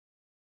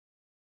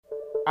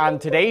On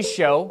today's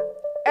show,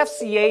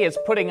 FCA is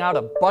putting out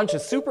a bunch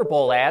of Super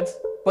Bowl ads,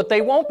 but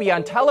they won't be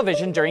on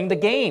television during the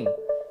game.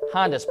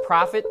 Honda's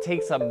profit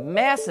takes a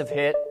massive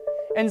hit,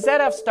 and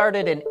ZF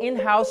started an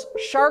in-house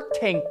Shark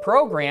Tank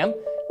program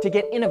to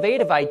get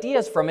innovative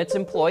ideas from its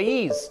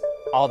employees.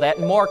 All that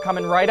and more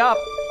coming right up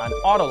on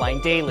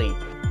Autoline Daily.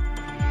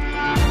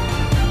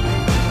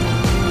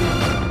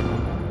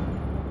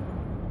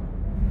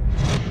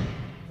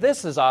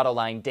 This is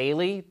Autoline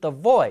Daily, the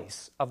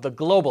voice of the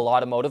global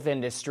automotive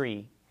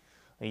industry.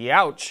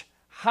 Youch!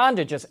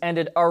 Honda just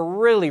ended a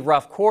really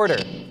rough quarter.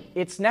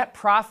 Its net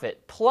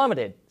profit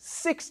plummeted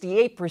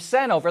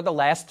 68% over the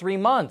last 3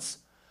 months.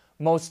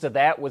 Most of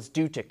that was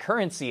due to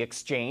currency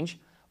exchange,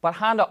 but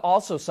Honda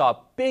also saw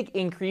big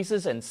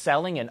increases in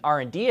selling and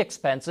R&D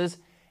expenses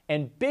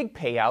and big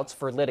payouts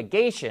for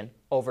litigation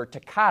over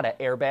Takata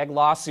airbag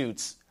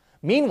lawsuits.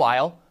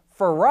 Meanwhile,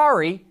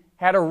 Ferrari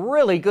had a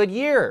really good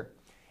year.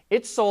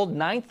 It sold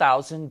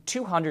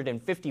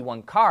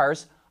 9,251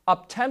 cars,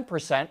 up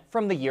 10%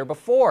 from the year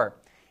before,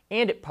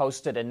 and it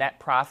posted a net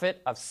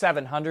profit of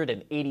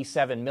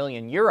 787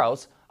 million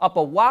euros, up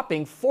a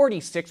whopping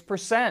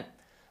 46%.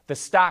 The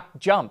stock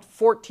jumped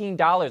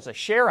 $14 a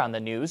share on the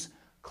news,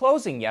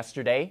 closing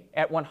yesterday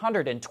at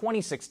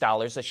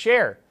 $126 a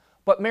share.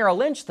 But Merrill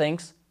Lynch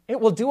thinks it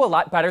will do a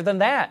lot better than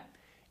that.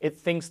 It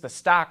thinks the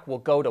stock will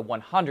go to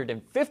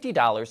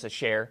 $150 a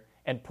share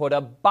and put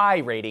a buy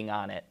rating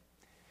on it.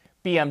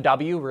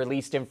 BMW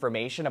released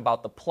information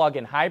about the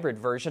plug-in hybrid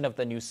version of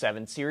the new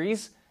 7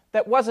 Series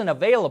that wasn't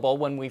available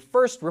when we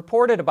first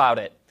reported about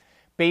it.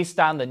 Based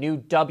on the new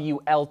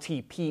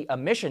WLTP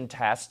emission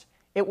test,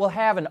 it will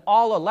have an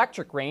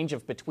all-electric range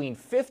of between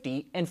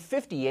 50 and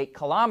 58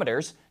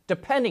 kilometers,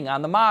 depending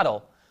on the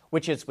model,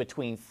 which is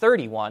between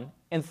 31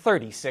 and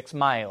 36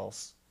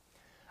 miles.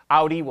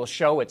 Audi will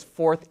show its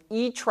 4th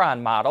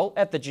e-tron model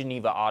at the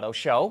Geneva Auto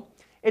Show.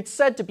 It's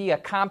said to be a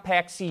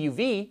compact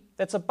CUV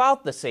that's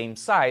about the same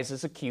size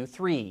as a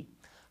Q3.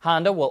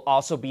 Honda will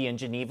also be in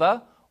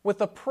Geneva with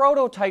a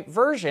prototype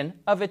version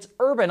of its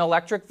urban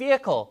electric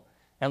vehicle.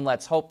 And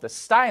let's hope the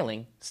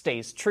styling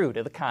stays true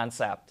to the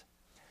concept.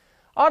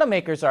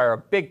 Automakers are a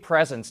big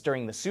presence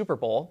during the Super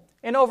Bowl,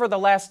 and over the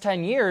last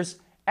 10 years,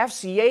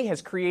 FCA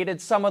has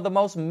created some of the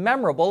most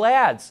memorable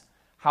ads.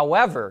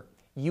 However,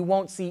 you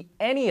won't see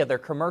any of their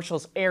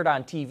commercials aired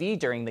on TV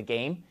during the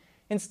game.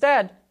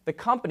 Instead, the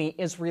company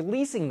is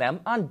releasing them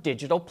on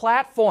digital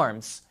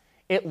platforms.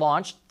 It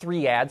launched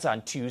 3 ads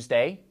on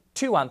Tuesday,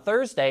 2 on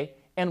Thursday,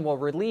 and will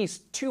release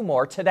 2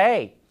 more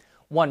today.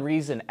 One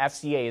reason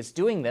FCA is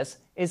doing this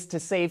is to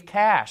save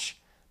cash.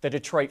 The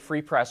Detroit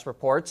Free Press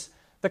reports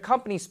the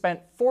company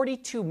spent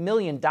 $42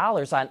 million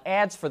on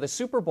ads for the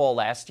Super Bowl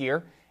last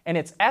year, and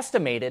it's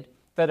estimated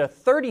that a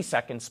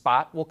 30-second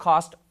spot will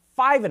cost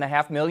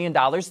 $5.5 million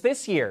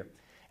this year.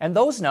 And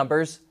those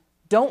numbers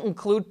don't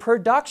include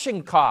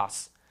production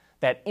costs.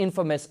 That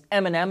infamous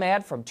M&M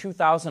ad from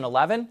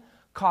 2011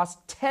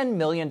 cost $10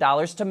 million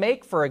to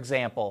make, for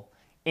example.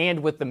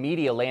 And with the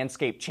media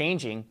landscape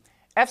changing,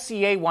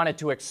 FCA wanted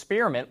to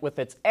experiment with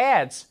its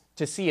ads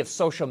to see if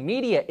social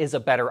media is a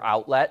better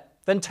outlet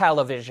than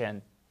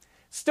television.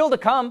 Still to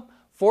come,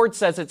 Ford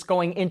says it's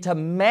going into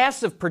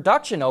massive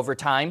production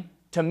overtime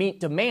to meet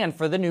demand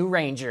for the new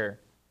Ranger.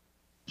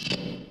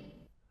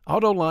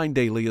 Autoline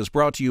Daily is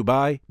brought to you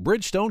by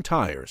Bridgestone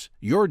Tires,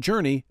 your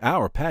journey,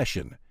 our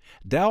passion.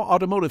 Dow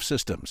Automotive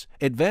Systems,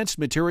 advanced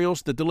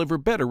materials that deliver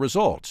better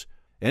results.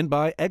 And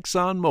by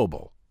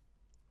ExxonMobil.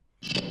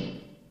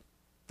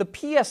 The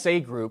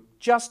PSA Group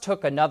just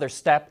took another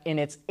step in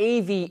its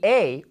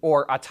AVA,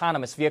 or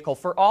Autonomous Vehicle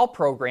for All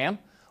program,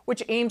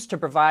 which aims to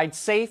provide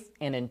safe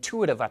and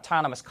intuitive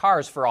autonomous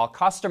cars for all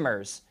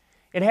customers.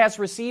 It has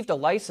received a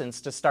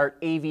license to start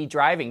AV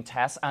driving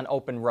tests on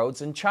open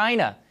roads in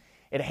China.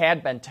 It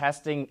had been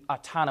testing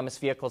autonomous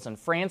vehicles in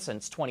France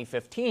since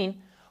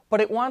 2015,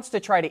 but it wants to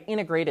try to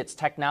integrate its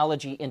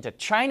technology into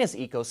China's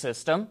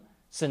ecosystem,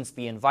 since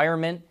the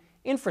environment,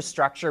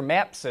 infrastructure,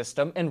 map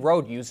system, and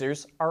road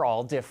users are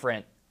all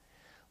different.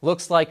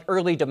 Looks like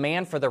early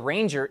demand for the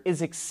Ranger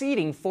is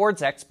exceeding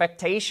Ford's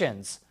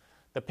expectations.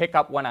 The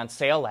pickup went on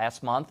sale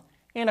last month,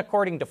 and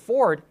according to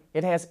Ford,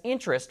 it has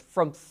interest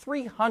from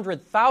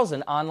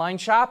 300,000 online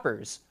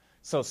shoppers.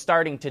 So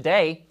starting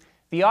today,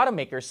 the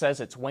automaker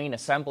says its Wayne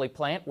assembly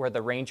plant, where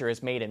the Ranger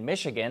is made in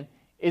Michigan,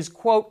 is,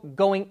 quote,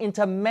 going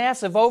into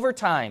massive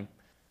overtime.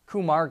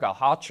 Kumar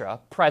Galhotra,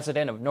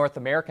 president of North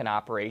American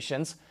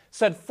operations,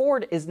 said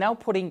Ford is now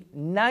putting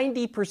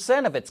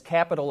 90% of its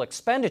capital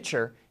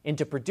expenditure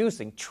into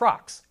producing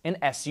trucks and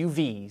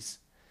SUVs.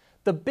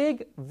 The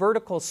big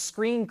vertical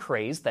screen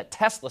craze that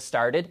Tesla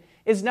started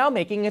is now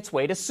making its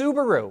way to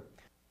Subaru.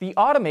 The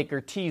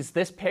automaker teased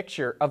this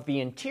picture of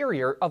the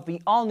interior of the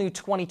all-new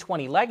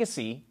 2020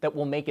 Legacy that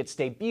will make its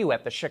debut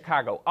at the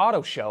Chicago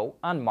Auto Show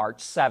on March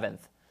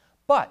 7th.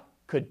 But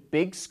could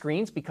big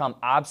screens become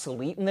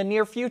obsolete in the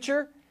near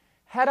future?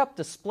 Head-up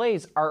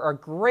displays are a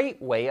great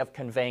way of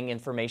conveying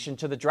information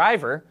to the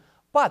driver,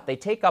 but they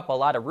take up a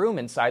lot of room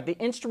inside the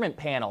instrument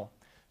panel.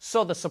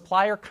 So the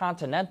supplier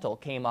Continental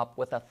came up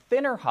with a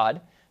thinner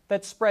HUD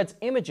that spreads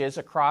images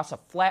across a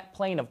flat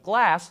plane of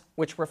glass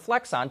which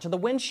reflects onto the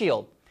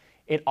windshield.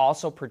 It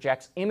also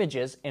projects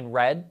images in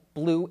red,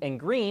 blue, and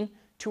green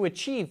to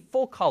achieve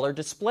full-color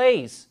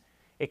displays.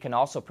 It can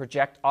also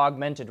project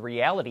augmented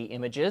reality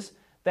images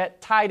that,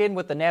 tied in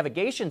with the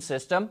navigation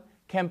system,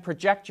 can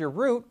project your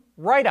route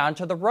right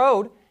onto the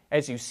road,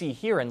 as you see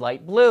here in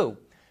light blue.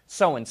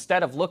 So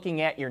instead of looking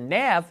at your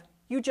nav,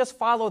 you just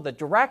follow the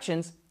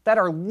directions that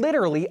are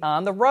literally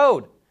on the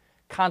road.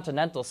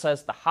 Continental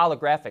says the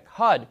holographic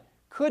HUD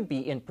could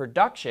be in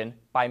production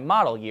by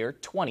model year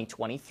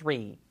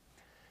 2023.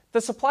 The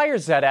supplier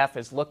ZF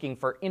is looking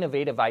for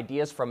innovative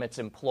ideas from its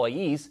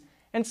employees,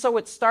 and so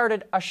it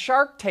started a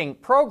Shark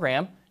Tank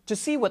program to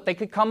see what they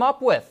could come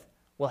up with.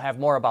 We'll have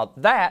more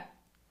about that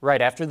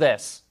right after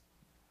this.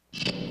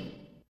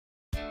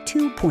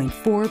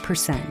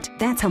 2.4%.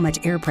 That's how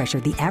much air pressure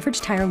the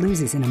average tire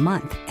loses in a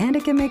month, and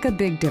it can make a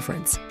big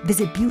difference.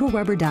 Visit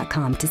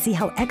ButylRubber.com to see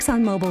how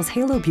ExxonMobil's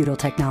Halo Butyl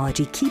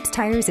technology keeps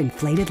tires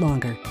inflated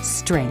longer.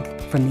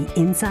 Strength from the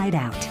inside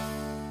out.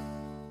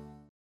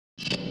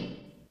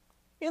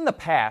 In the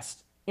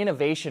past,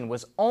 innovation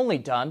was only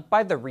done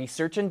by the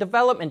research and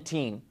development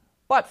team.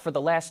 But for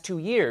the last 2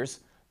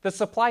 years, the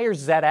supplier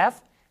ZF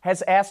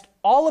has asked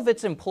all of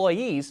its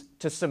employees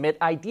to submit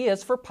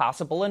ideas for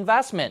possible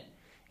investment.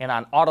 And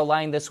on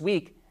Autoline this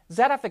week,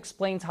 ZF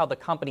explains how the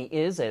company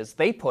is, as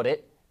they put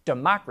it,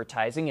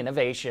 democratizing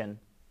innovation.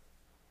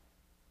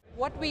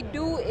 What we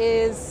do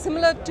is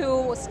similar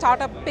to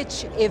startup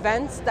pitch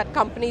events that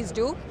companies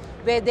do,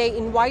 where they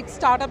invite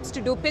startups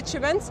to do pitch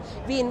events.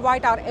 We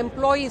invite our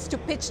employees to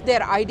pitch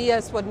their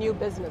ideas for new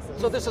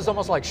businesses. So this is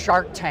almost like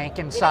Shark Tank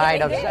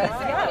inside of...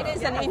 It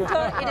is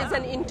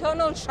an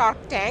internal Shark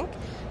Tank.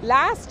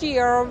 Last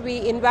year,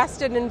 we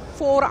invested in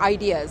 4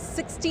 ideas.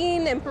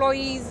 16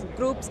 employees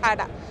groups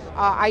had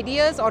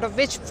ideas, out of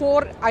which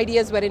 4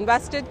 ideas were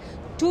invested.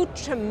 2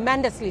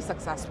 tremendously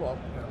successful,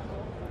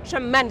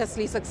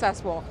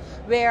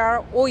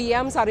 where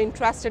OEMs are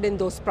interested in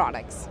those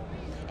products.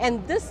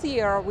 And this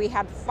year, we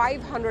had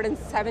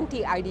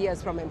 570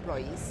 ideas from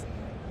employees,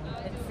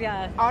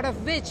 out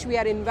of which we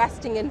are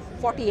investing in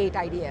 48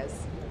 ideas.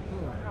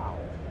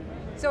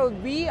 So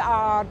we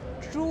are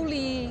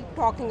truly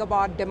talking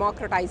about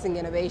democratizing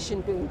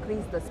innovation to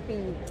increase the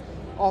speed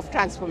of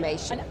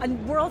transformation.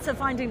 And we're also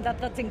finding that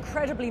that's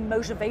incredibly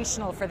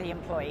motivational for the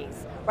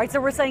employees, right? So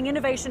we're saying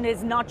innovation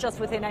is not just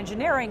within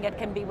engineering, it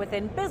can be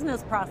within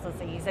business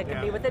processes, it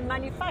can be within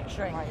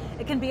manufacturing,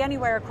 it can be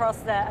anywhere across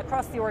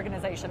the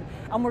organization.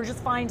 And we're just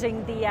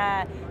finding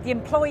the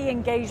employee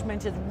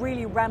engagement is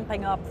really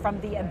ramping up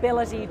from the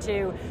ability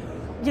to,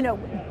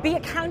 be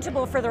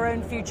accountable for their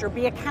own future,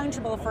 be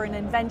accountable for an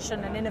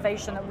invention and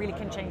innovation that really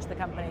can change the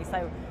company.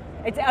 So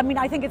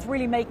I think it's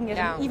really making it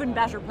an even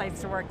better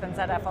place to work than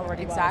ZF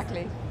already was.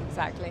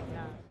 Exactly.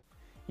 Yeah.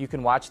 You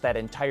can watch that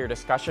entire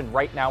discussion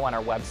right now on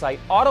our website,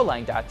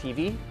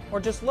 Autoline.tv,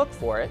 or just look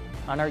for it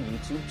on our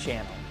YouTube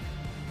channel.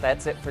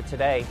 That's it for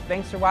today.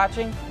 Thanks for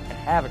watching, and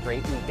have a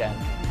great weekend.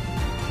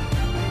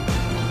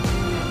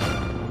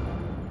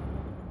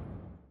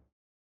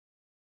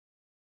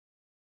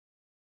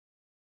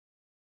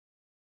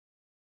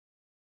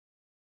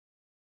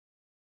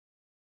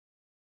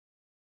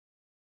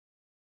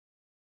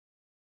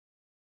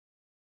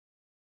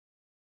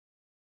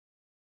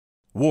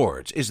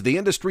 Wards is the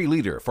industry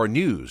leader for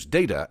news,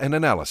 data, and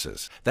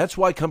analysis. That's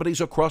why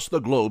companies across the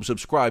globe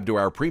subscribe to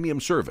our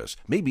premium service,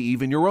 maybe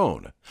even your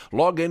own.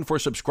 Log in for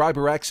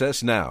subscriber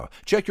access now.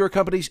 Check your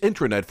company's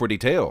intranet for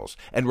details,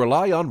 and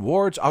rely on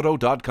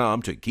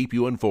wardsauto.com to keep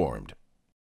you informed.